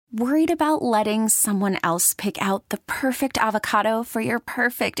Worried about letting someone else pick out the perfect avocado for your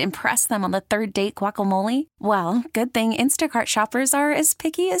perfect impress them on the third date guacamole? Well, good thing Instacart shoppers are as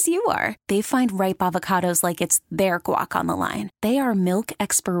picky as you are. They find ripe avocados like it's their guac on the line. They are milk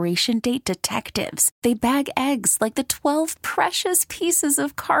expiration date detectives. They bag eggs like the 12 precious pieces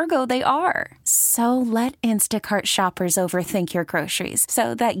of cargo they are. So let Instacart shoppers overthink your groceries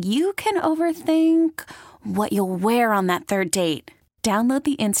so that you can overthink what you'll wear on that third date. Download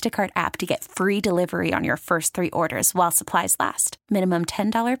the Instacart app to get free delivery on your first 3 orders while supplies last. Minimum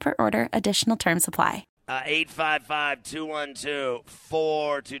 $10 per order. Additional terms apply.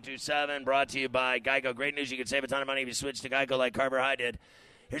 855-212-4227, brought to you by Geico. Great news, you can save a ton of money if you switch to Geico like Carver High did.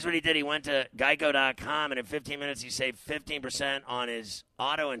 Here's what he did. He went to geico.com, and in 15 minutes he saved 15% on his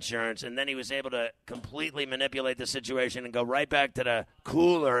auto insurance, and then he was able to completely manipulate the situation and go right back to the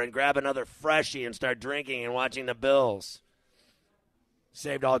cooler and grab another freshie and start drinking and watching the Bills.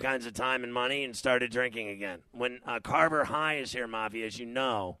 Saved all kinds of time and money and started drinking again. When Carver High is here, Mafia, as you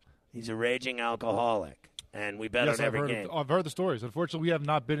know, he's a raging alcoholic, and we bet on every game. I've heard the stories. Unfortunately, we have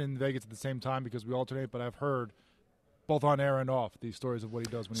not been in Vegas at the same time because we alternate, but I've heard both on air and off these stories of what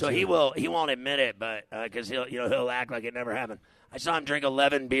he does when he won't admit it, but because he'll act like it never happened. I saw him drink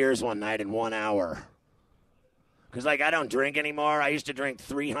 11 beers one night in 1 hour. Because, I don't drink anymore. I used to drink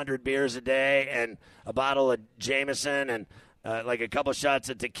 300 beers a day and a bottle of Jameson and a couple shots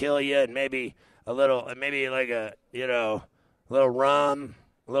of tequila and maybe a little rum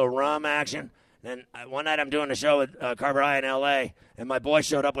action. And one night I'm doing a show with Carver High in L.A., and my boy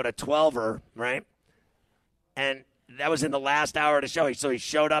showed up with a 12er, right? And that was in the last hour of the show. So he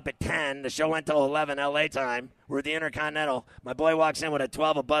showed up at 10. The show went till 11 L.A. time. We're at the Intercontinental. My boy walks in with a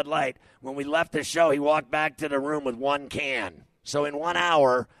 12 of Bud Light. When we left the show, he walked back to the room with 1 can. So in 1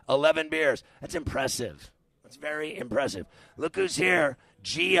 hour, 11 beers. That's impressive. It's very impressive. Look who's here.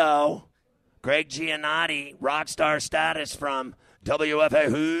 Gio, Greg Giannotti, rock star status from WFA.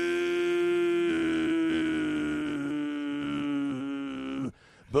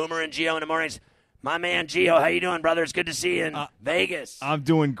 Boomer and Gio in the mornings. My man Gio, how you doing, brother? It's good to see you in Vegas. I'm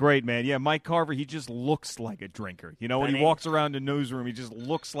doing great, man. Yeah, Mike Carver, he just looks like a drinker. When he walks around the newsroom, he just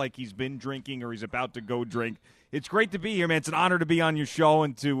looks like he's been drinking or he's about to go drink. It's great to be here, man. It's an honor to be on your show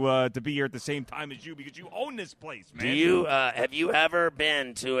and to be here at the same time as you because you own this place, man. Have you ever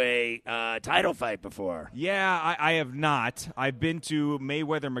been to a title fight before? Yeah, I have not. I've been to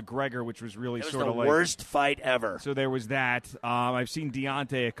Mayweather-McGregor, which was really sort of the worst fight ever. So there was that. I've seen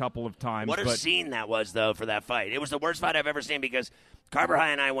Deontay a couple of times. What a scene that was, though, for that fight. It was the worst fight I've ever seen because Carver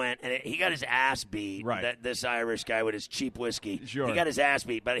High and I went, and he got his ass beat. Right. This Irish guy with his cheap whiskey. Sure. He got his ass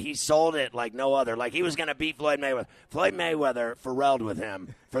beat, but he sold it like no other. Like he was going to beat Floyd Mayweather. Floyd Mayweather Pharrelled with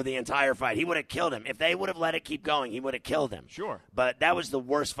him for the entire fight. He would have killed him. If they would have let it keep going, he would have killed him. Sure. But that was the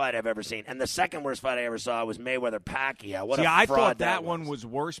worst fight I've ever seen. And the second worst fight I ever saw was Mayweather-Pacquiao. I thought that one was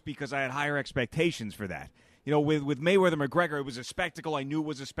worse because I had higher expectations for that. With Mayweather-McGregor, it was a spectacle. I knew it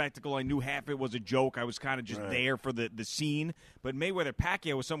was a spectacle. I knew half it was a joke. I was kind of just there for the scene. But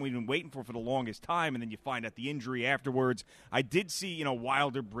Mayweather-Pacquiao was something we've been waiting for the longest time, and then you find out the injury afterwards. I did see,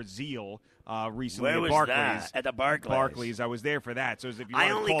 Wilder-Brazil recently at Barclays. That? At the Barclays. Barclays. I was there for that. So as if you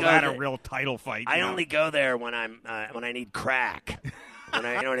want to call that a real title fight. I only go there when I need crack. You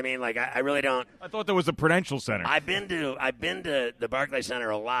know what I mean? I really don't. I thought there was a Prudential Center. I've been to the Barclays Center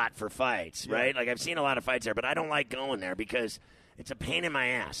a lot for fights, right? I've seen a lot of fights there, but I don't like going there because it's a pain in my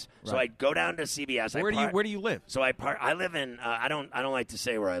ass. Right. So I go down to CBS. Where do you live? So I live in. I don't like to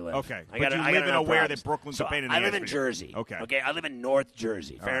say where I live. Okay. I live in aware that Brooklyn's a pain in the ass. I live in Jersey. Okay. I live in North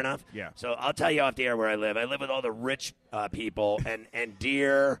Jersey. Fair enough. Yeah. So I'll tell you off the air where I live. I live with all the rich people and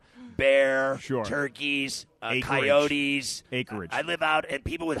deer, bear, turkeys. Coyotes. Acreage. I live out and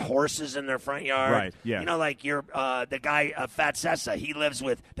people with horses in their front yard. Right, yeah. The guy, Fat Sessa, he lives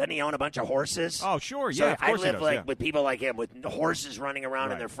with, doesn't he own a bunch of horses? Oh, sure, so yeah, of course I live he does, with people like him, with horses running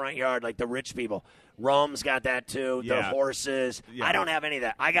around in their front yard, like the rich people. Rome's got that too, the horses. Yeah. I don't have any of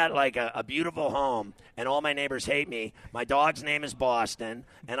that. I got a beautiful home, and all my neighbors hate me. My dog's name is Boston,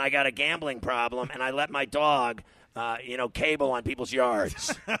 and I got a gambling problem, and I let my dog cable on people's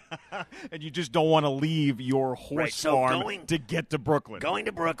yards. And you just don't want to leave your horse farm to get to Brooklyn. Going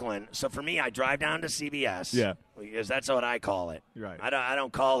to Brooklyn. So for me, I drive down to CBS. Yeah. Because that's what I call it. Right. I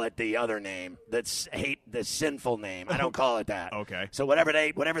don't call it the other name. That's the sinful name. I don't call it that. Okay. So whatever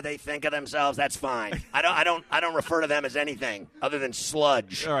they think of themselves, that's fine. I don't refer to them as anything other than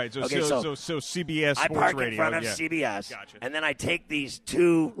sludge. All right. So CBS Sports I park Radio. in front of CBS. Gotcha. And then I take these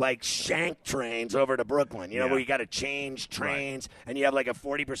 2 shank trains over to Brooklyn. Where you got to change trains and you have a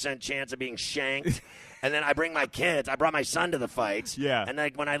 40% chance of being shanked. And then I bring my kids. I brought my son to the fights. Yeah. And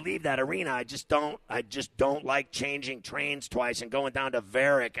like when I leave that arena, I just don't like changing trains twice and going down to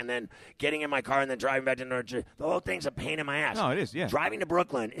Varick and then getting in my car and then driving back to North Jersey. The whole thing's a pain in my ass. No, it is, yeah. Driving to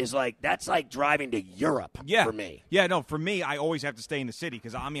Brooklyn is that's like driving to Europe for me. Yeah, no, for me, I always have to stay in the city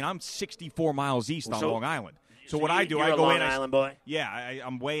because, I'm 64 miles east on Long Island. So what I do, you're I a go Long in. Island boy? Yeah,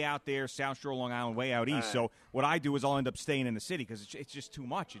 I'm way out there, South Shore, Long Island, way out east. So what I do is I'll end up staying in the city because it's just too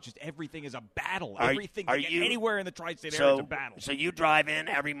much. It's just everything is a battle. Everything anywhere in the tri-state area is a battle. So you drive in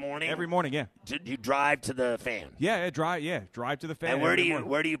every morning? Every morning, yeah. You drive to the Fan? Yeah, drive to the Fan. And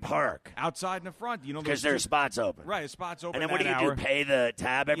where do you park? Outside in the front, because there's spots open. Right, spots open. And then what do you hour. do? Pay the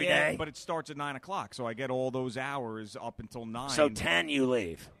tab every day? Yeah, but it starts at 9 o'clock, so I get all those hours up until 9. So 10 you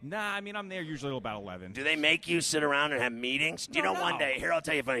leave? Nah, I'm there usually about 11. Do they make you sit around and have meetings? Do you know one day? Here, I'll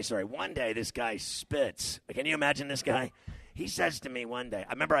tell you a funny story. One day, this guy Spitz. Can you imagine this guy? He says to me one day.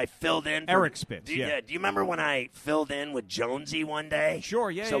 I remember I filled in. Eric Spitz. Do you remember when I filled in with Jonesy one day?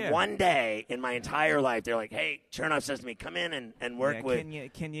 Sure. Yeah. So one day in my entire life, they're like, "Hey," Chernoff says to me, "Come in and work with."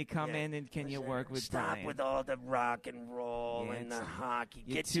 Can you come in and can you work with Stop Brian? with all the rock and roll and the hockey.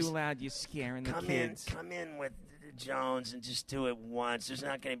 You're too loud. You're scaring the kids. Come in with Jones and just do it once. There's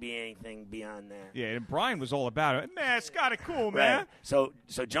not going to be anything beyond that. Yeah, and Brian was all about it. Man, it's got it cool, man. Right. So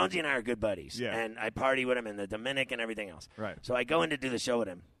Jonesy and I are good buddies. Yeah. And I party with him in the Dominican and everything else. Right. So I go in to do the show with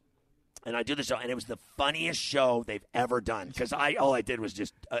him. And I do the show, and it was the funniest show they've ever done because all I did was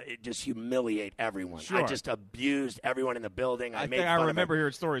just humiliate everyone. Sure. I just abused everyone in the building. I remember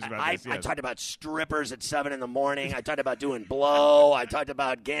hearing stories about this. I talked about strippers at 7 a.m. I talked about doing blow. I talked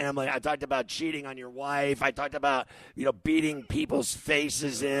about gambling. I talked about cheating on your wife. I talked about beating people's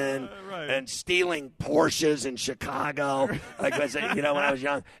faces in and stealing Porsches in Chicago. Like when I was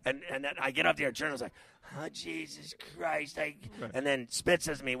young, and then I get up there, and I was like, "Oh, Jesus Christ." And then Spitz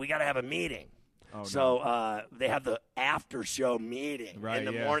says to me, "We got to have a meeting." Oh, so they have the after-show meeting in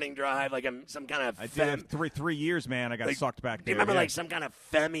the morning drive, like some kind of I did 3 years, man. I got sucked back there. Do you remember some kind of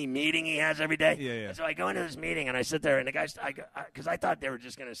femmy meeting he has every day? Yeah. And so I go into this meeting, and I sit there, and the guys, because I thought they were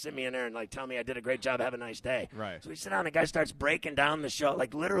just going to sit me in there and tell me I did a great job, have a nice day. Right. So we sit down, and the guy starts breaking down the show,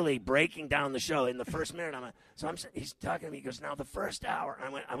 like literally breaking down the show in the first minute. He's talking to me. He goes, "Now the first hour."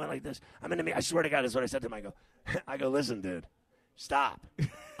 I went like this. I'm in the meeting. I swear to God, this is what I said to him. I go, "Listen, dude. Stop.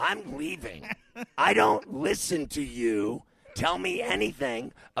 I'm leaving. I don't listen to you tell me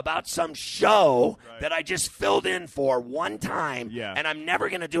anything about some show that I just filled in for one time, and I'm never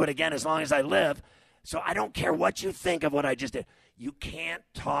going to do it again as long as I live. So I don't care what you think of what I just did. You can't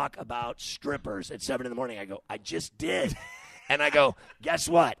talk about strippers at 7 a.m. I go, "I just did." And I go, "Guess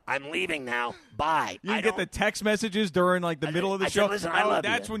what? I'm leaving now. Bye." You get the text messages during the middle of the show. Said, "Listen, I love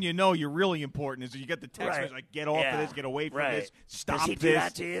that's you." when you know you're really important. Is you get the text message like, "Get off of this. Get away from this. Stop Does he this." do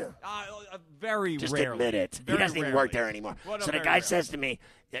that to you? Very Just rarely. admit it. Very He doesn't even rarely. work there anymore. So the guy says to me,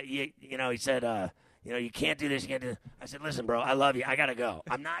 he said, "You can't do this. You can't do this." I said, "Listen, bro, I love you. I got to go.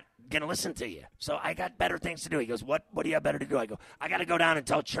 I'm not going to listen to you. So I got better things to do." He goes, What do you have better to do?" I go, "I got to go down and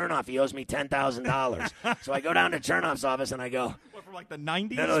tell Chernoff he owes me $10,000. So I go down to Chernoff's office and I go, What, from the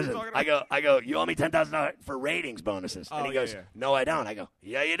 90s? No, listen, I go, "You owe me $10,000 for ratings bonuses." And he goes, "No, I don't." I go,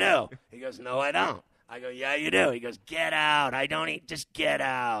 "Yeah, you do." He goes, "No, I don't." I go, "Yeah, you do." He goes, "Get out. I don't eat. Just get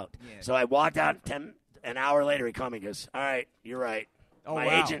out." Yeah. So I walked out. An hour later, he called me. He goes, "All right, you're right. Oh, my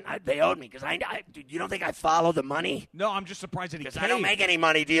wow. agent, they owed me because you don't think I follow the money? No, I'm just surprised that he Because caved. I don't make any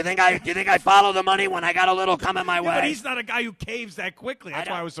money. Do you think I follow the money when I got a little coming my way? But he's not a guy who caves that quickly. That's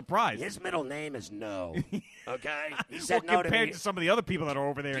why I was surprised. His middle name is No. Okay, he said no to compared me. to some of the other people that are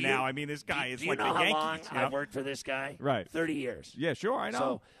over there now, I mean, this guy is like the Yankees. Do you know how long you know? I've worked for this guy? Right. 30 years. Yeah, sure, I know.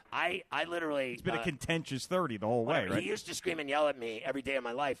 So I literally. It's been a contentious 30 the whole way, right? He used to scream and yell at me every day of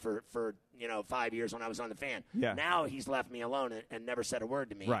my life for 5 years when I was on the Fan. Yeah. Now he's left me alone and never said a word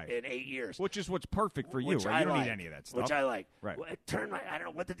to me in 8 years. Which is what's perfect for you, Which right? I You don't like, need any of that stuff. Which I like. Right. I don't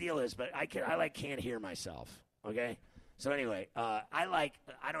know what the deal is, but I can't hear myself. Okay. So anyway, I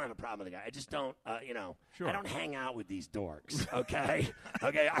don't have a problem with the guy. I just don't, Sure. I don't hang out with these dorks. Okay.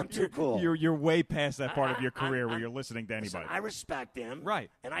 Okay. I'm too cool. You're way past that part of your career where you're listening to anybody. Listen, I respect him.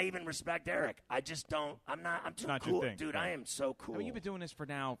 Right. And I even respect Eric. I just don't. I'm too not cool, your thing. dude. Right. I am so cool. I mean, you've been doing this for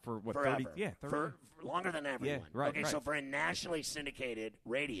what, Forever. 30? Yeah, 30. For longer than everyone. Yeah, right, okay, right. so for a nationally syndicated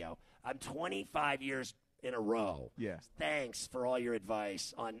radio, I'm 25 years in a row. Yeah. Thanks for all your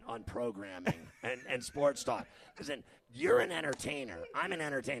advice on programming and sports talk. Listen, You're an entertainer. I'm an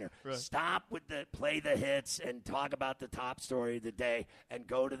entertainer. Right. Stop with the play the hits and talk about the top story of the day and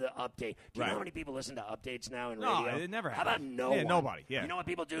go to the update. Do you know how many people listen to updates now in radio? No, it never happens. How about no one? Nobody. Yeah. You know what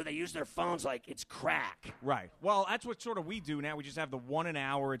people do? They use their phones like it's crack. Right. Well, that's what sort of we do now. We just have the 1 an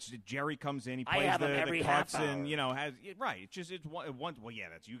hour. It's Jerry comes in, he I plays have them every the cuts, half hour. and has right. It's one. Well, yeah,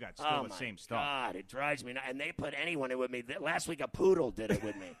 that's you got still Oh the my same stuff. God, it drives me nuts. And they put anyone in with me. Last week a poodle did it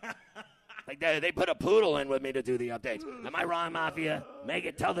with me. Like they put a poodle in with me to do the updates. Am I wrong, Mafia? Make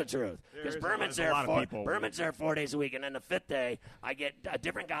it tell the truth. Because Berman's there 4 days a week, and then the 5th day I get a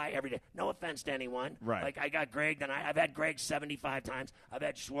different guy every day. No offense to anyone. Right. Like I got Greg, then I've had Greg 75 times. I've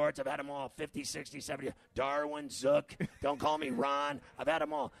had Schwartz. I've had them all 50, 60, 70. Darwin, Zook. Don't call me Ron. I've had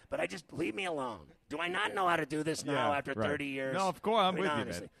them all. But leave me alone. Do I not know how to do this now after 30 years? No, of course. I'm with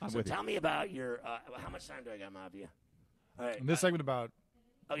honestly. you, man. So tell me about your how much time do I got, Mafia? All right. In this segment, about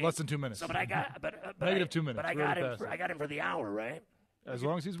less than 2 minutes. So, but I got, Negative 2 minutes. But I got him for the hour, right? As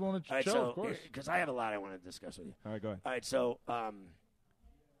long as he's willing to show, of course. Because I have a lot I want to discuss with you. All right, go ahead. All right, so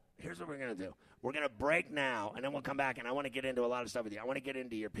here's what we're going to do. We're going to break now, and then we'll come back, and I want to get into a lot of stuff with you. I want to get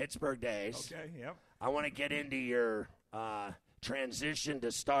into your Pittsburgh days. Okay, yep. I want to get into your transition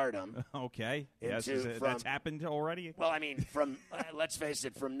to stardom. Okay. Yes, that's happened already? Well, I mean, from let's face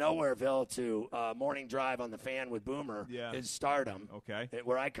it, from Nowhereville to Morning Drive on the Fan with Boomer is stardom. Okay.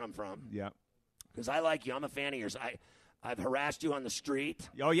 Where I come from. Yeah. Because I like you. I'm a fan of yours. I've harassed you on the street.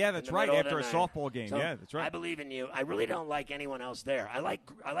 Oh, yeah, that's right, after a softball game. So yeah, that's right. I believe in you. I really don't like anyone else there. I like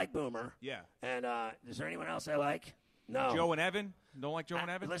Boomer. Yeah. And is there anyone else I like? No. Joe and Evan? Don't like Joe and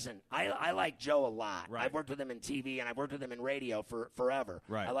Evan? Listen, I like Joe a lot. Right. I've worked with him in TV, and I've worked with him in radio for forever.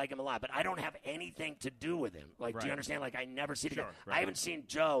 Right. I like him a lot, but I don't have anything to do with him. Like, do you understand? Like, I never see the guy. Right. I haven't seen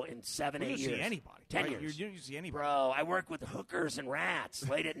Joe in 7, 8 years. You don't see anybody. 10 right? years. You don't see anybody. Bro, I work with hookers and rats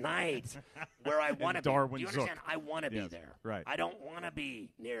late at night where I want to be. Darwin Do you understand? I want to be there. Right. I don't want to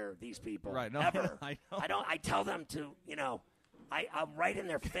be near these people. Right. No, ever. I know. I don't. I tell them to, I'm right in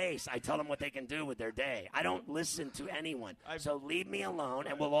their face. I tell them what they can do with their day. I don't listen to anyone. So leave me alone,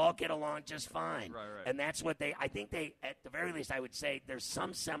 and we'll all get along just fine. Right. And that's what I think they, at the very least, I would say there's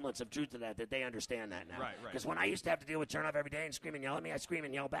some semblance of truth to that they understand that now. Right. Because when I used to have to deal with Chernoff every day and scream and yell at me, I scream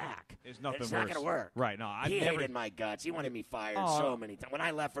and yell back. It's nothing It's worse. not going to work. Right. No, He hated my guts. He wanted me fired so many times. When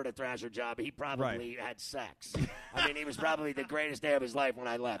I left for the Thrasher job, he probably had sex. I mean, he was probably the greatest day of his life when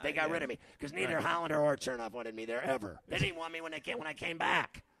I left. They got rid of me because neither Hollander or Chernoff wanted me there ever. They didn't want me when I came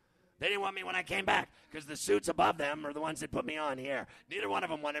back. They didn't want me when I came back because the suits above them are the ones that put me on the air. Neither one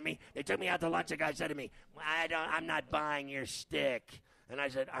of them wanted me. They took me out to lunch. The guy said to me, I'm not buying your stick. And I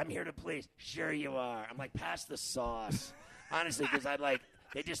said, I'm here to please. Sure you are. I'm like, pass the sauce. Honestly, because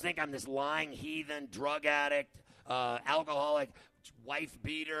they just think I'm this lying heathen, drug addict, alcoholic, wife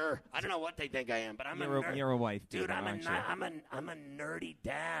beater. I don't know what they think I am, but You're a wife beater, dude. I'm a nerdy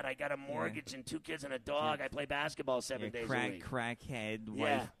dad. I got a mortgage and 2 kids and a dog. I play basketball 7 days a week. Crackhead,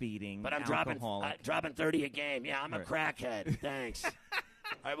 wife beating, but I'm alcoholic. dropping 30 a game. Yeah, I'm a crackhead. Thanks. All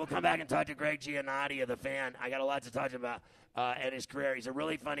right, we'll come back and talk to Greg Giannotti of the Fan. I got a lot to talk about and his career. He's a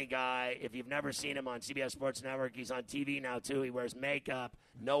really funny guy. If you've never seen him on CBS Sports Network, he's on TV now, too. He wears makeup,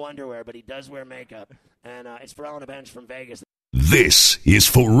 no underwear, but he does wear makeup. And it's Pharrell on the Bench from Vegas. This is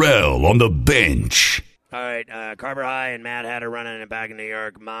Pharrell on the Bench. All right, Carver High and Mad Hatter running it back in New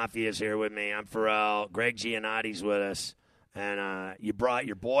York. Mafia's here with me. I'm Pharrell. Greg Giannotti's with us. And you brought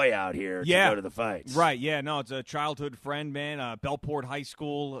your boy out here to go to the fights. Right, yeah. No, it's a childhood friend, man. Belport High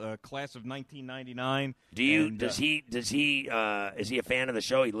School, class of 1999. Is he a fan of the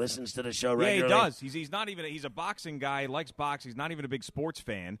show? He listens to the show regularly? Yeah, he does. He's a boxing guy. He likes boxing. He's not even a big sports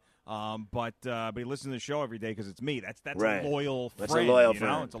fan. But he listens to the show every day because it's me. That's right. A loyal friend. That's a loyal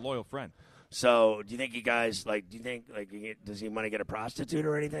friend. Know? It's a loyal friend. So, do you think you guys does he want to get a prostitute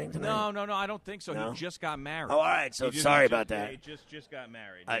or anything tonight? No, I don't think so. No? He just got married. Oh, all right. So sorry about that. Yeah, he just got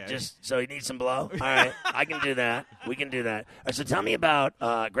married. So he needs some blow. All right, I can do that. We can do that. All right, so tell me about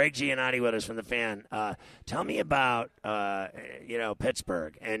Greg Giannotti with us from the Fan. Tell me about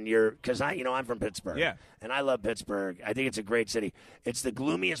Pittsburgh and because I'm from Pittsburgh. Yeah. And I love Pittsburgh. I think it's a great city. It's the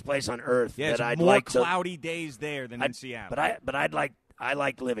gloomiest place on earth. Yeah, that I'd more like cloudy days there than in Seattle. I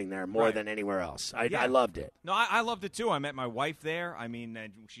liked living there more than anywhere else. I loved it. No, I loved it, too. I met my wife there. I mean,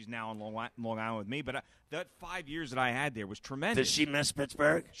 she's now on Long Island with me. But that 5 years that I had there was tremendous. Does she miss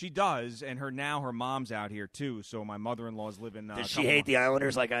Pittsburgh? She does, and her mom's out here, too. So my mother-in-law's living Does she hate the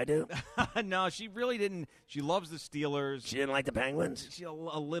Islanders like I do? No, she really didn't. She loves the Steelers. She didn't like the Penguins? She a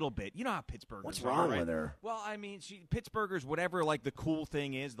little bit. You know how Pittsburghers What's are, wrong right? with her? Well, I mean, Pittsburghers, whatever like the cool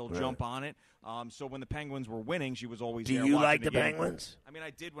thing is, they'll jump on it. So when the Penguins were winning, she was always Do there you watching like the game. Penguins? Rangers. I mean, I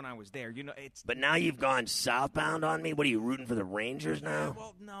did when I was there. You know, it's. But now you've gone southbound on me. What are you rooting for the Rangers now?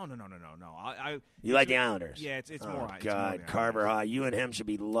 Well, no. You like the Islanders? Yeah, it's more. Oh It's more God, the Carver Islanders. High. You and him should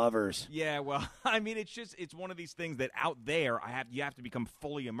be lovers. Yeah, well, I mean, it's one of these things that out there, you have to become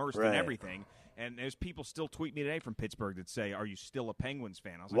fully immersed in Right. everything. And there's people still tweet me today from Pittsburgh that say, "Are you still a Penguins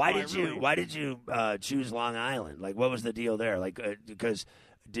fan?" I was like, Why did you choose Long Island? Like, what was the deal there? Like, because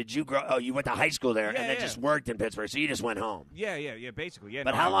did you grow? Oh, you went to high school there, and then just worked in Pittsburgh, so you just went home. Yeah, basically, yeah.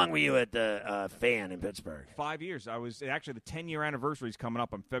 But how long were you at the fan in Pittsburgh? 5 years. I was actually the 10-year anniversary is coming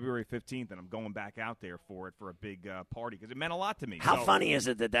up on February 15th, and I'm going back out there for it for a big party because it meant a lot to me. How funny is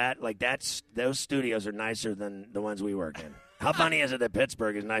it that those studios are nicer than the ones we work in? How funny is it that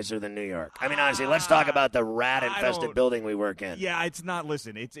Pittsburgh is nicer than New York? I mean, honestly, let's talk about the rat-infested building we work in. Yeah, it's not.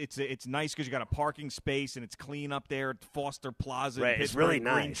 Listen, it's nice because you got a parking space and it's clean up there at Foster Plaza. Right, in it's really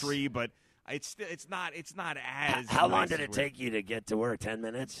Pittsburgh, nice. Green Tree, but it's not as. How long nice did as it take you to get to work? 10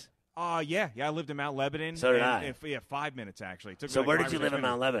 minutes? Yeah. I lived in Mount Lebanon. So did I. 5 minutes actually. It took me So like where 5 did you or live 6 in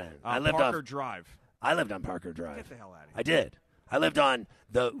Mount minutes. Lebanon? I lived Parker Drive. I lived on Parker Drive. Get the hell out of here. I did. I lived on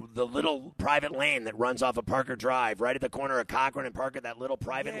the little private lane that runs off of Parker Drive, right at the corner of Cochran and Parker, that little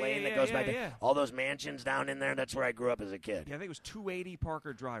private lane that goes back there. All those mansions down in there, that's where I grew up as a kid. Yeah, I think it was 280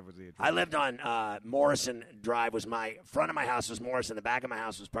 Parker Drive was the address. I lived on Morrison Drive. Was my front of my house was Morrison, the back of my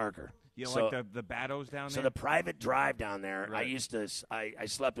house was Parker. You know, like the Bados down there? So the private drive down there, Right. I used to. I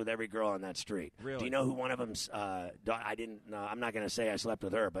slept with every girl on that street. Really? Do you know who one of them's? I didn't. No, I'm not going to say I slept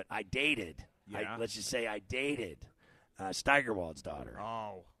with her, but I dated. Yeah. Let's just say I dated Steigerwald's daughter.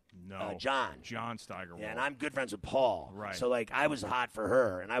 Oh, no. John Steigerwald. Yeah, and I'm good friends with Paul. Right. So, like, I was hot for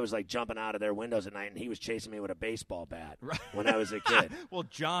her, and I was, like, jumping out of their windows at night, and he was chasing me with a baseball bat when I was a kid. Well,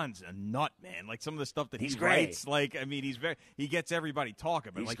 John's a nut, man. Like, some of the stuff that He's he great. writes, like, I mean, he gets everybody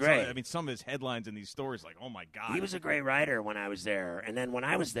talking. But He's like, great. some of his headlines in these stories, like, oh, my God. He was a great writer when I was there. And then when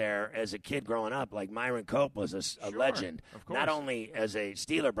I was there as a kid growing up, like, Myron Cope was a legend. Of course. Not only as a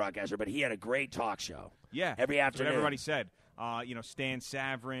Steeler broadcaster, but he had a great talk show. Yeah. Every That's what afternoon. everybody said. Stan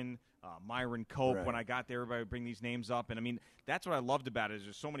Savrin, Myron Cope. Right. When I got there, everybody would bring these names up. And, I mean, that's what I loved about it is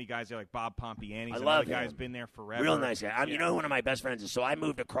there's so many guys there, like Bob Pompiani. I love another guy him. who's been there forever. Real nice guy. You know who one of my best friends is? So I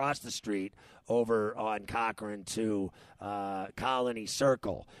moved across the street over on Cochran to Colony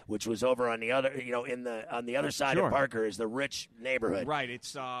Circle, which was over on the other, on the other side Sure. of Parker is the rich neighborhood. Right.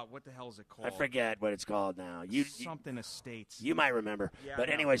 It's, what the hell is it called? I forget what it's called now. Something Estates. You might remember. Yeah, but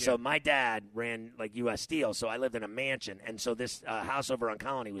I know, anyway, yeah. so my dad ran like U.S. Steel, so I lived in a mansion. And so this house over on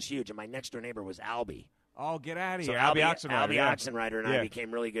Colony was huge, and my next door neighbor was Albie. Oh, get out of So here. Albie Oxenrider, yeah. Oxenrider and I Yeah.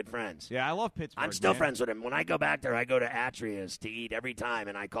 became really good friends. Yeah, I love Pittsburgh. I'm still man. friends with him. When I go back there, I go to Atria's to eat every time,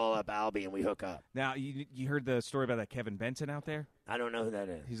 and I call up Albie, and we hook up. Now, you heard the story about that Kevin Benson out there? I don't know who that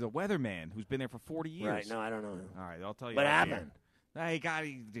is. He's a weatherman who's been there for 40 years. Right, no, I don't know him. All right, I'll tell you. What off the happened? air.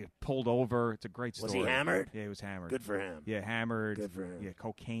 He pulled over. It's a great story. Was he hammered? Yeah, he was hammered. Good for him. Yeah, hammered. Good for him. Yeah,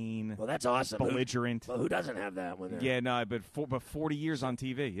 cocaine. Well, that's awesome. Belligerent. Who doesn't have that when they're... Yeah, no, but 40 years on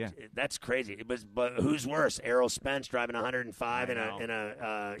TV, yeah. That's crazy. But who's worse, Errol Spence driving 105 in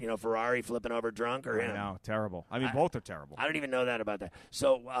a Ferrari flipping over drunk, or him? No, terrible. I mean, both are terrible. I don't even know that about that.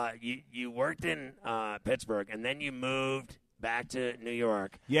 So you worked in Pittsburgh, and then you moved back to New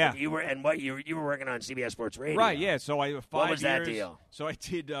York. Yeah. You were working on CBS Sports Radio. Right, yeah. So I 5 What was years, that deal? So I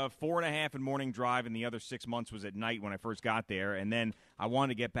did 4.5 in morning drive, and the other 6 months was at night when I first got there. And then I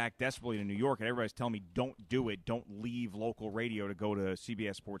wanted to get back desperately to New York, and everybody's telling me, don't do it. Don't leave local radio to go to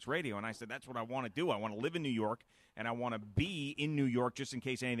CBS Sports Radio. And I said, that's what I want to do. I want to live in New York, and I want to be in New York just in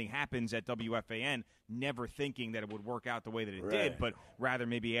case anything happens at WFAN, never thinking that it would work out the way that it did, but rather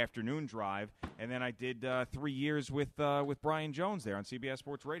maybe afternoon drive. And then I did 3 years with Brian Jones there on CBS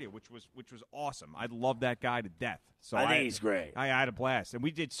Sports Radio, which was awesome. I love that guy to death. So I think he's great. I had a blast, and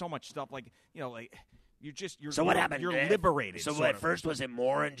we did so much stuff. Like you're So what happened? You're liberated. So sort at of. first was it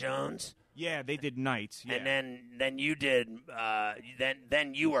Moore and Jones? Yeah, they did nights. Yeah. And then you did.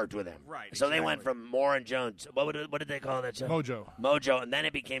 Then you worked with him. Right, So they went exactly. from Moore and Jones. What did they call that show? Mojo, and then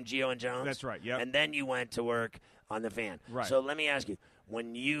it became Gio and Jones. That's right, yep. And then you went to work on the Fan. Right. So let me ask you: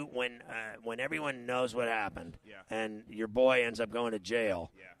 when everyone knows what happened, Yeah. and your boy ends up going to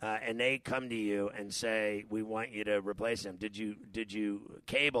jail, and they come to you and say, "We want you to replace him," did you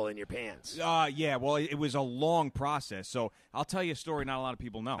cable in your pants? Yeah, well, it was a long process. So I'll tell you a story not a lot of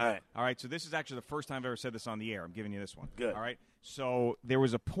people know. All right. So this is actually the first time I've ever said this on the air. I'm giving you this one. Good. All right. So there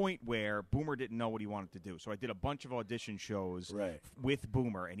was a point where Boomer didn't know what he wanted to do. So I did a bunch of audition shows with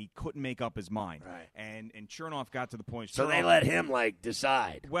Boomer, and he couldn't make up his mind. Right. And Chernoff got to the point. So they let him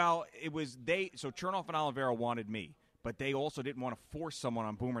decide. Well, it was so Chernoff and Oliveira wanted me. but they also didn't want to force someone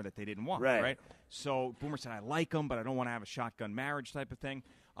on Boomer that they didn't want, Right. right? So Boomer said, I like him, but I don't want to have a shotgun marriage type of thing.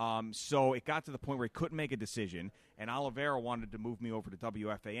 So it got to the point where he couldn't make a decision, and Oliveira wanted to move me over to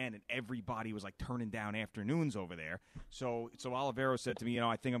WFAN, and everybody was like turning down afternoons over there. So Oliveira said to me,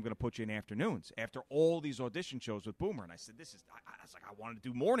 I think I'm going to put you in afternoons after all these audition shows with Boomer. And I said, I was like, I wanted to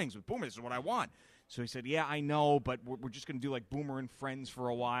do mornings with Boomer. This is what I want. So he said, yeah, I know, but we're just going to do like Boomer and Friends for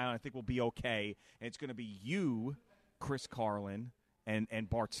a while, and I think we'll be okay. And it's going to be you, Chris Carlin, and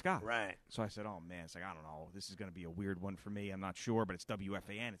Bart Scott. Right. So I said, oh, man, it's like, I don't know. This is going to be a weird one for me. I'm not sure, but it's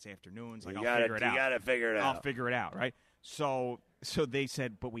WFAN. It's afternoons. Like, You I'll figure it out. You got to figure it out. I'll figure it out, right? So they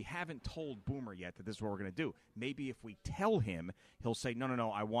said, but we haven't told Boomer yet that this is what we're going to do. Maybe if we tell him, he'll say, no,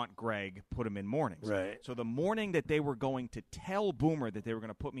 I want Greg, put him in mornings. Right. So the morning that they were going to tell Boomer that they were going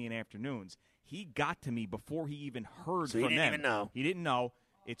to put me in afternoons, he got to me before he even heard So from he didn't them. even know. He didn't know.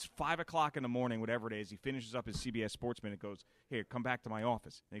 It's 5 o'clock in the morning, whatever it is. He finishes up his CBS Sportsman and goes, here, come back to my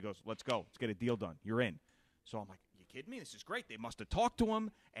office. And he goes, let's go. Let's get a deal done. You're in. So I'm like, you kidding me? This is great. They must have talked to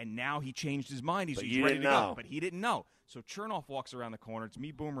him, and now he changed his mind. He's you ready to didn't know. go. But he didn't know. So Chernoff walks around the corner. It's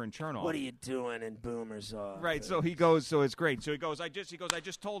me, Boomer, and Chernoff. What are you doing in Boomer's office? Right, so he goes, so it's great. So he goes, I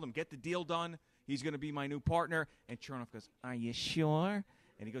just told him, get the deal done. He's going to be my new partner. And Chernoff goes, are you sure?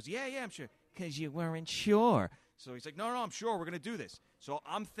 And he goes, yeah, I'm sure. Because you weren't sure. So he's like, no, I'm sure. We're going to do this. So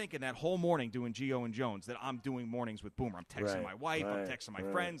I'm thinking that whole morning doing Gio and Jones that I'm doing mornings with Boomer. I'm texting my wife. I'm texting my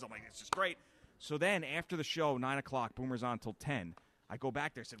friends. I'm like, this is great. So then after the show, 9 o'clock, Boomer's on until 10. I go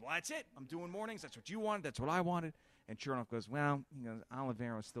back there and said, well, that's it. I'm doing mornings. That's what you wanted. That's what I wanted. And Chernoff goes, well,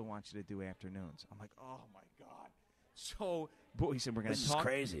 Oliveira still wants you to do afternoons. I'm like, oh, my God. So he said, we're going to talk. This is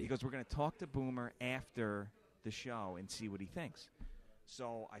crazy. He goes, we're going to talk to Boomer after the show and see what he thinks.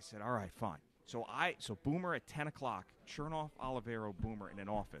 So I said, all right, fine. So Boomer at 10 o'clock, Chernoff, Oliveira, Boomer in an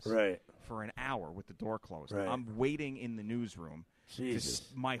office for an hour with the door closed. Right. I'm waiting in the newsroom. Jesus.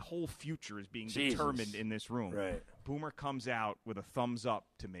 My whole future is being determined in this room. Right. Boomer comes out with a thumbs up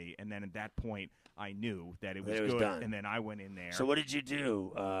to me, and then at that point, I knew that it was It was good, done. and then I went in there. So what did you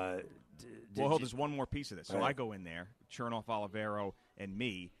do? There's one more piece of this. So Right. I go in there, Chernoff, Oliveira, and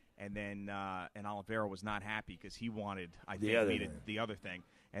me, and then and Oliveira was not happy because he wanted, the other thing.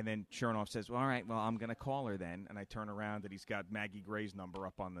 And then Chernoff says, well, all right, well, I'm going to call her then. And I turn around, and he's got Maggie Gray's number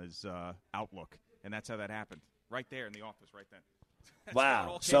up on his Outlook. And that's how that happened. Right there in the office, right then. That's how it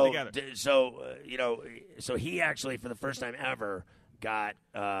all came together. So he actually, for the first time ever, got,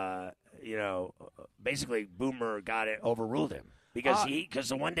 basically Boomer got it, overruled him. Because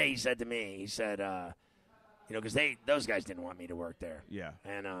so one day he said to me, he said, because those guys didn't want me to work there. Yeah.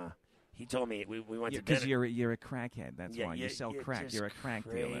 And he told me we went to dinner. Because you're a crackhead. That's why. You sell crack. You're a crack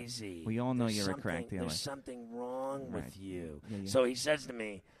crazy. dealer. We all know you're a crack dealer. There's something wrong with you. Yeah. So he says to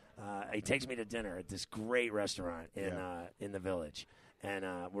me, he takes me to dinner at this great restaurant in the village. And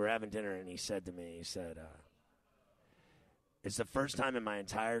we're having dinner, and he said to me, it's the first time in my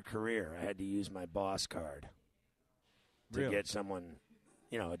entire career I had to use my boss card to get someone,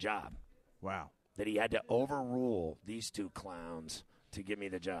 a job. Wow. That he had to overrule these two clowns to give me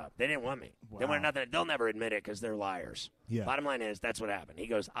the job. They didn't want me. Wow. They wanted nothing. They'll never admit it because they're liars. Yeah. Bottom line is, that's what happened. He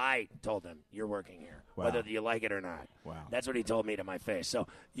goes, I told them, you're working here, whether you like it or not. Wow. That's what he told me to my face. So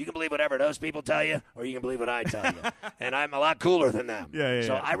you can believe whatever those people tell you, or you can believe what I tell you. And I'm a lot cooler than them.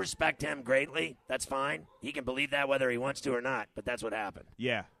 So I respect him greatly. That's fine. He can believe that whether he wants to or not, but that's what happened.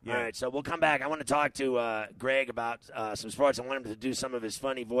 Yeah. All right, so we'll come back. I want to talk to Greg about some sports. I want him to do some of his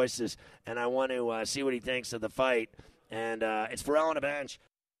funny voices, and I want to see what he thinks of the fight. And it's Pharrell on the bench.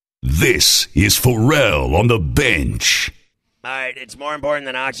 This is Pharrell on the bench. All right, it's more important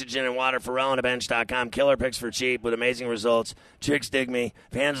than oxygen and water. PharrellOnTheBench.com. Killer picks for cheap with amazing results. Chicks dig me.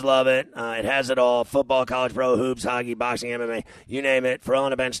 Fans love it. It has it all. Football, college, pro, hoops, hockey, boxing, MMA, you name it.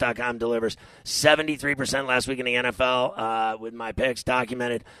 PharrellOnTheBench.com delivers. 73% last week in the NFL with my picks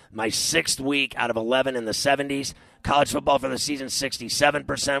documented. My 6th week out of 11 in the 70s. College football for the season,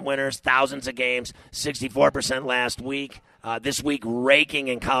 67% winners, thousands of games, 64% last week. This week, raking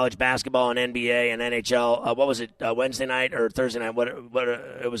in college basketball and NBA and NHL. What was it, Wednesday night or Thursday night? What?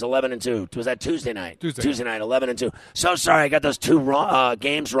 It was 11-2. Was that Tuesday night? Tuesday night, 11-2. So sorry, I got those two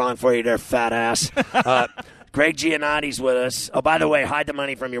games wrong for you there, fat ass. Greg Giannotti's with us. Oh, by the way, hide the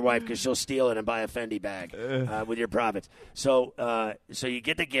money from your wife because she'll steal it and buy a Fendi bag with your profits. So you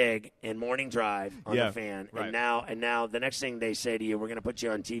get the gig in Morning Drive on the Fan, right. and now the next thing they say to you, we're going to put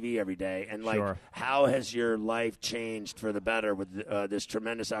you on TV every day. And how has your life changed for the better with this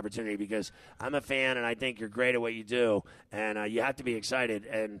tremendous opportunity? Because I'm a fan, and I think you're great at what you do, and you have to be excited.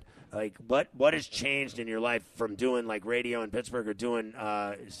 And Like, what has changed in your life from doing like radio in Pittsburgh or doing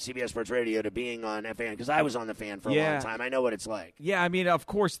CBS Sports Radio to being on FAN? Because I was on the Fan for a long time. I know what it's like. Yeah, I mean, of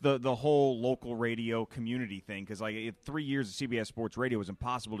course, the whole local radio community thing. Because like 3 years of CBS Sports Radio was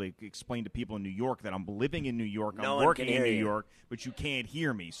impossible to explain to people in New York that I'm living in New York, I'm working in New York, but you can't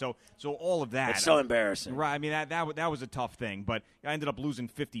hear me. So all of that. It's so embarrassing. Right. I mean, that was a tough thing. But I ended up losing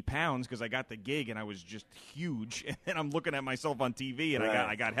 50 pounds because I got the gig and I was just huge. And then I'm looking at myself on TV and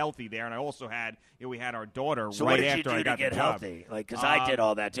I got healthy there, and I also had we had our daughter so right after I got the job. So what did you do to get healthy? Like, because I did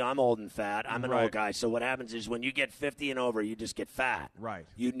all that too. I'm old and fat. I'm an old guy. So what happens is when you get 50 and over, you just get fat. Right.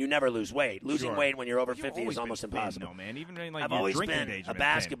 You never lose weight. Losing weight when you're over 50 is almost impossible. No, man. Even in, like, I've your always drinking been age, a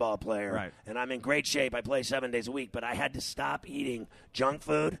basketball player, right. And I'm in great shape. I play 7 days a week, but I had to stop eating junk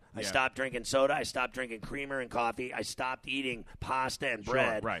food. I stopped drinking soda. I stopped drinking creamer and coffee. I stopped eating pasta and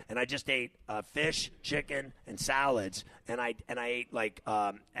bread. Right. And I just ate fish, chicken, and salads. And I ate like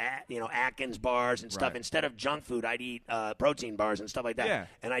Atkins bars and stuff. Instead of junk food, I'd eat protein bars and stuff like that. Yeah.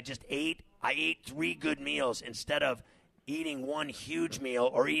 And I ate 3 good meals instead of eating one huge meal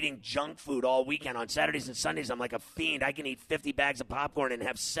or eating junk food all weekend. On Saturdays and Sundays, I'm like a fiend. I can eat 50 bags of popcorn and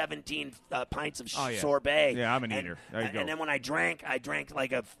have 17 pints of sorbet. Yeah, I'm an eater. There you go. And then when I drank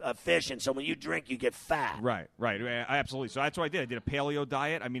like a fish. And so when you drink, you get fat. Right. Absolutely. So that's what I did. I did a paleo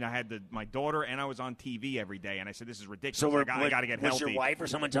diet. I mean, I had my daughter, and I was on TV every day. And I said, this is ridiculous. So I got to get healthy. Was your wife or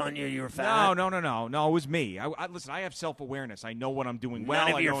someone telling you were fat? No. It was me. Listen, I have self-awareness. I know what I'm doing well.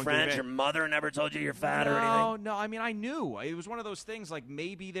 None of your friends, your mother never told you you're fat or anything? No. I mean, I knew. It was one of those things like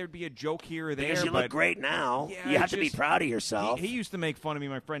maybe there'd be a joke here or there. Because you look great now. Yeah, you have to be proud of yourself. He used to make fun of me.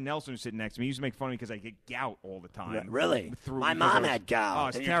 My friend Nelson was sitting next to me. He used to make fun of me because I get gout all the time. Really? My mom had gout. Oh,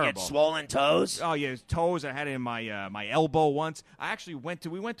 it's and terrible. You get swollen toes? Oh, yeah, toes. I had it in my elbow once. I actually went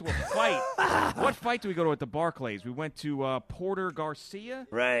to a fight. What fight did we go to at the Barclays? We went to Porter Garcia.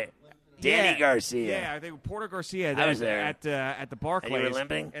 Right. Danny Garcia. Yeah, I think Porter Garcia. I was there at the Barclays. And you were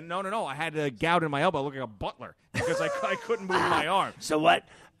limping? And no. I had a gout in my elbow. I looked like a butler because I couldn't move my arm. So what?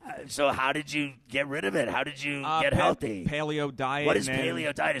 So how did you get rid of it? How did you get healthy? Paleo diet. What is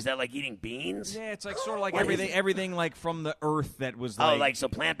paleo diet? Is that like eating beans? Yeah, it's like sort of like everything like from the earth that was like so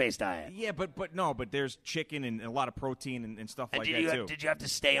plant-based diet. Yeah, but there's chicken and a lot of protein and stuff like that too. Did you have to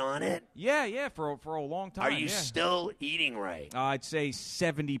stay on it? Yeah, for a long time. Are you still eating right? I'd say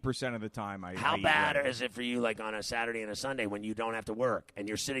 70% of the time. How bad is it for you, like on a Saturday and a Sunday when you don't have to work and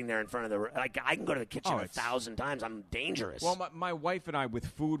you're sitting there in front of I can go to the kitchen 1,000 times. I'm dangerous. Well, my wife and I with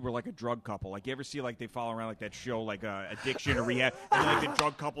food, we're like a drug couple. Like, you ever see like they follow around like that show, like Addiction or Rehab, and then, like the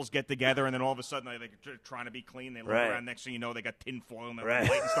drug couples get together, and then all of a sudden they're trying to be clean. They look around, next thing you know, they got tinfoil in their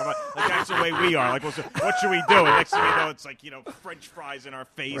plate and stuff. Like that's the way we are. Like, what should we do? And next thing you know, it's like French fries in our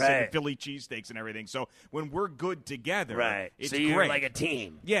face and Philly cheesesteaks and everything. So when we're good together, it's so you're great. like a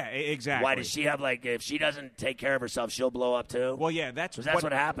team. Yeah, exactly. Why does she have if she doesn't take care of herself, she'll blow up too? Well, yeah, that's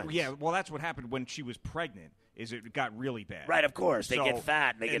what happens. Yeah, well, that's what happened when she was pregnant. It got really bad. Right, of course. They get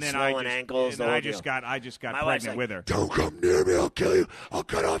fat and they get swollen ankles. And I just got pregnant with her. Don't come near me, I'll kill you. I'll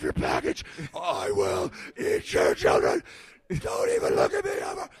cut off your package. I will eat your children. Don't even look at me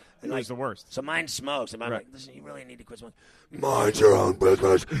ever. It was the worst. So mine smokes. And I'm like, listen, you really need to quit smoking. Mind your own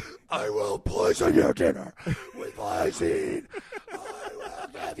business. I will poison your dinner with glycine. I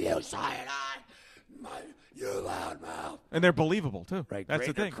will give you cyanide. You loudmouth. And they're believable too. Right, that's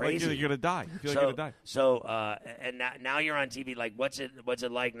the thing. Crazy. Like, you're gonna die. You feel like you're gonna die. So, and now you're on TV. Like, what's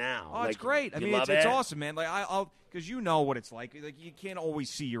it like now? Oh, it's great. I mean, it's awesome, man. Like, I'll because you know what it's like. Like, you can't always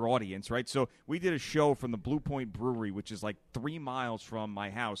see your audience, right? So we did a show from the Blue Point Brewery, which is like 3 miles from my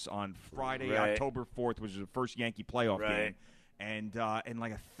house, on Friday, October 4th, which is the first Yankee playoff game. And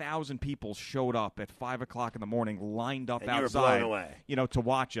like 1,000 people showed up at 5 o'clock in the morning, lined up outside, you were blown away. To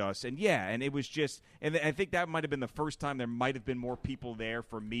watch us. And and it was just, and I think that might have been the first time there might have been more people there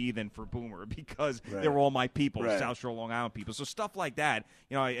for me than for Boomer, because they were all my people, South Shore, Long Island people. So stuff like that,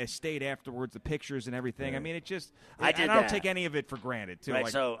 I stayed afterwards, the pictures and everything. I mean, it just, I don't take any of it for granted, too. Right,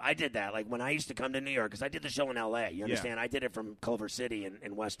 so I did that. Like, when I used to come to New York, because I did the show in L.A., you understand? I did it from Culver City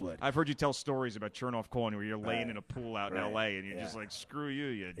in Westwood. I've heard you tell stories about Chernoff calling where you're laying in a pool out in L.A., and you're just like, screw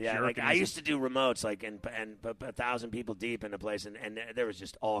you jerk. Like I used to do remotes, like and 1,000 people deep in the place, and there was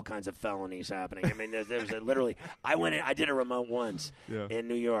just all kinds of felonies happening. I mean, there was literally. I did a remote once in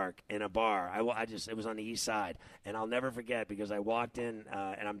New York in a bar. It was on the East Side, and I'll never forget, because I walked in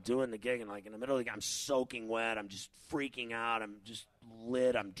and I'm doing the gig, and like in the middle of the gig, I'm soaking wet, I'm just freaking out, I'm just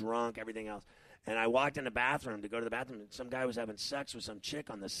lit, I'm drunk, everything else. And I walked in the bathroom to go to the bathroom, and some guy was having sex with some chick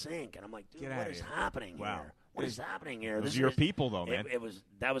on the sink. And I'm like, dude, what is happening here? what is happening here? Those are your people, though, man.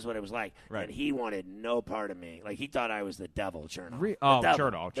 That was what it was like. Right. And he wanted no part of me. Like, he thought I was the devil, Chernoff.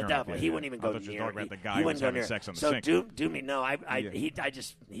 Chernoff. The devil. Yeah, he wouldn't even go near about me. the guy He who was wouldn't go having near. sex on the so sink. do me. No,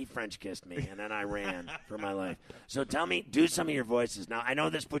 he French kissed me, and then I ran for my life. So tell me, do some of your voices. Now, I know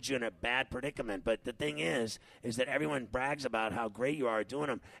this puts you in a bad predicament, but the thing is that everyone brags about how great you are at doing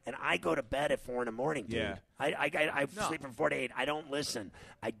them, and I go to bed at 4 a.m, dude. Yeah. I sleep from 4 to 8. I don't listen.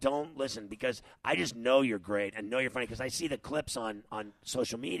 Because I just know you're great and know you're funny because I see the clips on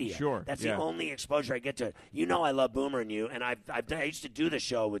social media. Sure. That's the only exposure I get to it. You know I love Boomer and you, and I used to do the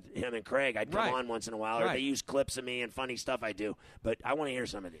show with him and Craig. I'd come on once in a while, or they use clips of me and funny stuff I do. But I want to hear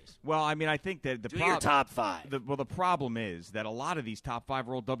some of these. Well, I mean, I think that your top 5. The problem is that a lot of these top 5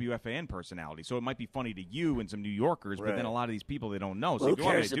 are all WFAN personalities, so it might be funny to you and some New Yorkers, but then a lot of these people they don't know. So who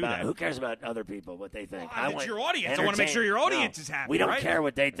cares about other people, what they think? Well, it's your audience. I want to make sure your audience is happy. We don't care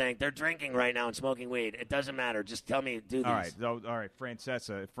what they think. They're drinking right now and smoking weed. It doesn't matter. Just tell me, do these. All right.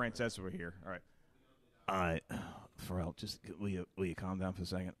 Francesa, we're here. All right, Pharrell, just will you calm down for a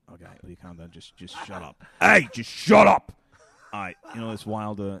second? Okay, will you calm down? Just shut up. Hey, just shut up. All right, this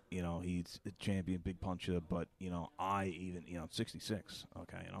Wilder, he's a champion, big puncher, but I even, 66.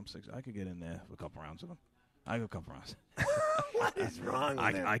 Okay, and I'm 60. I could get in there for a couple rounds with him. I go a couple rounds. What is wrong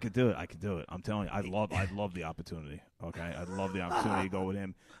with him? I could do it. I'm telling you, I'd love the opportunity. Okay, I'd love the opportunity to go with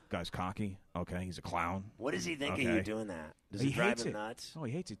him. Guy's cocky. Okay, he's a clown. What does he think of you doing that? Does he drive him nuts? Oh,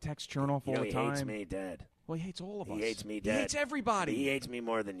 he hates it. Text Chernoff all the time. He hates me dead. Well, he hates all of us. He hates me dead. He hates everybody. He hates me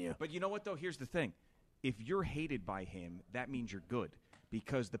more than you. But you know what, though? Here's the thing. If you're hated by him, that means you're good.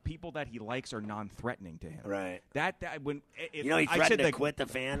 Because the people that he likes are non-threatening to him. Right. He threatened to quit the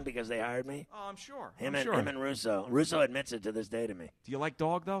fan because they hired me? Oh, I'm sure. Him and Russo. Russo admits it to this day to me. Do you like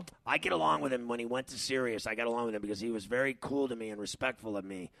Dog, though? I get along with him when he went to Sirius. I got along with him because he was very cool to me and respectful of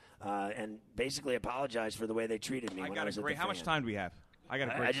me and basically apologized for the way they treated me when I was at the How much time do we have?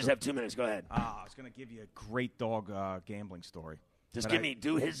 I just have 2 minutes. Go ahead. I was going to give you a great Dog gambling story. Just can you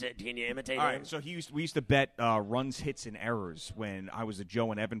imitate him? All right, so we used to bet runs, hits, and errors when I was a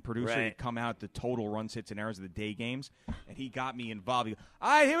Joe and Evan producer. Right. He'd come out the total runs, hits, and errors of the day games, and he got me involved. He goes, all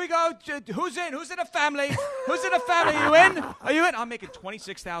right, here we go. Who's in? Who's in a family? Who's in a family? Are you in? Are you in? I'm making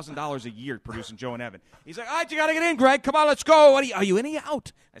 $26,000 a year producing Joe and Evan. He's like, all right, you got to get in, Greg. Come on, let's go. Are you in or you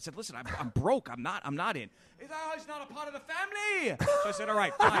out? I said, listen, I'm broke. I'm not in. He's like, oh, he's not a part of the family. So I said, all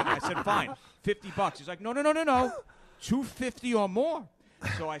right, fine. I said, fine. $50. He's like, no. $250 or more.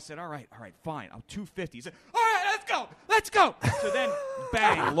 So I said, all right, fine. I'm $250. He said, all right, let's go. So then,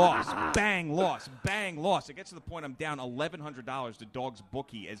 bang, loss. It gets to the point I'm down $1,100 to Dog's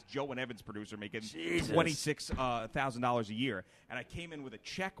bookie as Joe and Evan's producer, making $26,000 a year. And I came in with a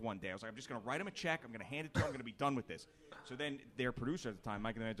check one day. I was like, I'm just going to write him a check. I'm going to hand it to him. I'm going to be done with this. So then their producer at the time,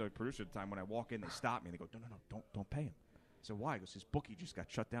 Mike and the producer at the time, when I walk in, they stop me. And they go, no, don't pay him. So why? He goes, his bookie just got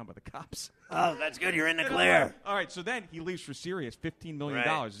shut down by the cops. Oh, that's good. You're in the clear. All right, so then he leaves for Sirius. $15 million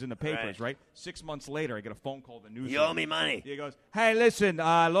is in the papers, right? 6 months later, I get a phone call to the news. You owe me money. He goes, hey, listen,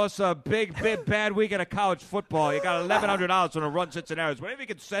 lost a big, bad weekend of college football. You got $1,100 on a run, hits, and errors. Whatever you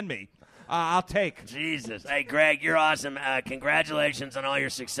can send me, I'll take. Jesus. Hey, Greg, you're awesome. Congratulations on all your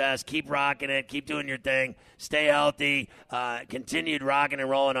success. Keep rocking it. Keep doing your thing. Stay healthy. Continued rocking and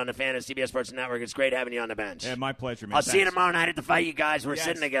rolling on the fan of CBS Sports Network. It's great having you on the bench. Yeah, my pleasure, man. I'll see you tomorrow night at the fight, you guys. We're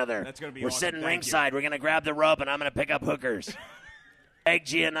sitting together. That's going to be We're awesome. sitting ringside. We're going to grab the rope, and I'm going to pick up hookers. Greg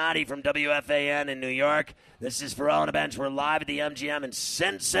Giannotti from WFAN in New York. This is Pharrell on the Bench. We're live at the MGM in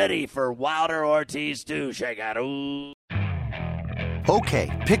Sin City for Wilder Ortiz 2. Shake out. Ooh. Okay,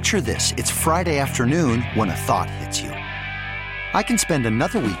 picture this. It's Friday afternoon when a thought hits you. I can spend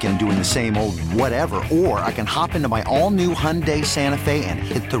another weekend doing the same old whatever, or I can hop into my all-new Hyundai Santa Fe and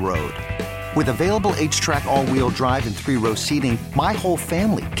hit the road. With available H-Track all-wheel drive and 3-row seating, my whole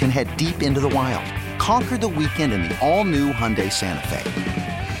family can head deep into the wild. Conquer the weekend in the all-new Hyundai Santa Fe.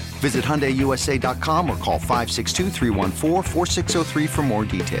 Visit HyundaiUSA.com or call 562-314-4603 for more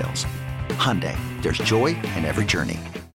details. Hyundai, there's joy in every journey.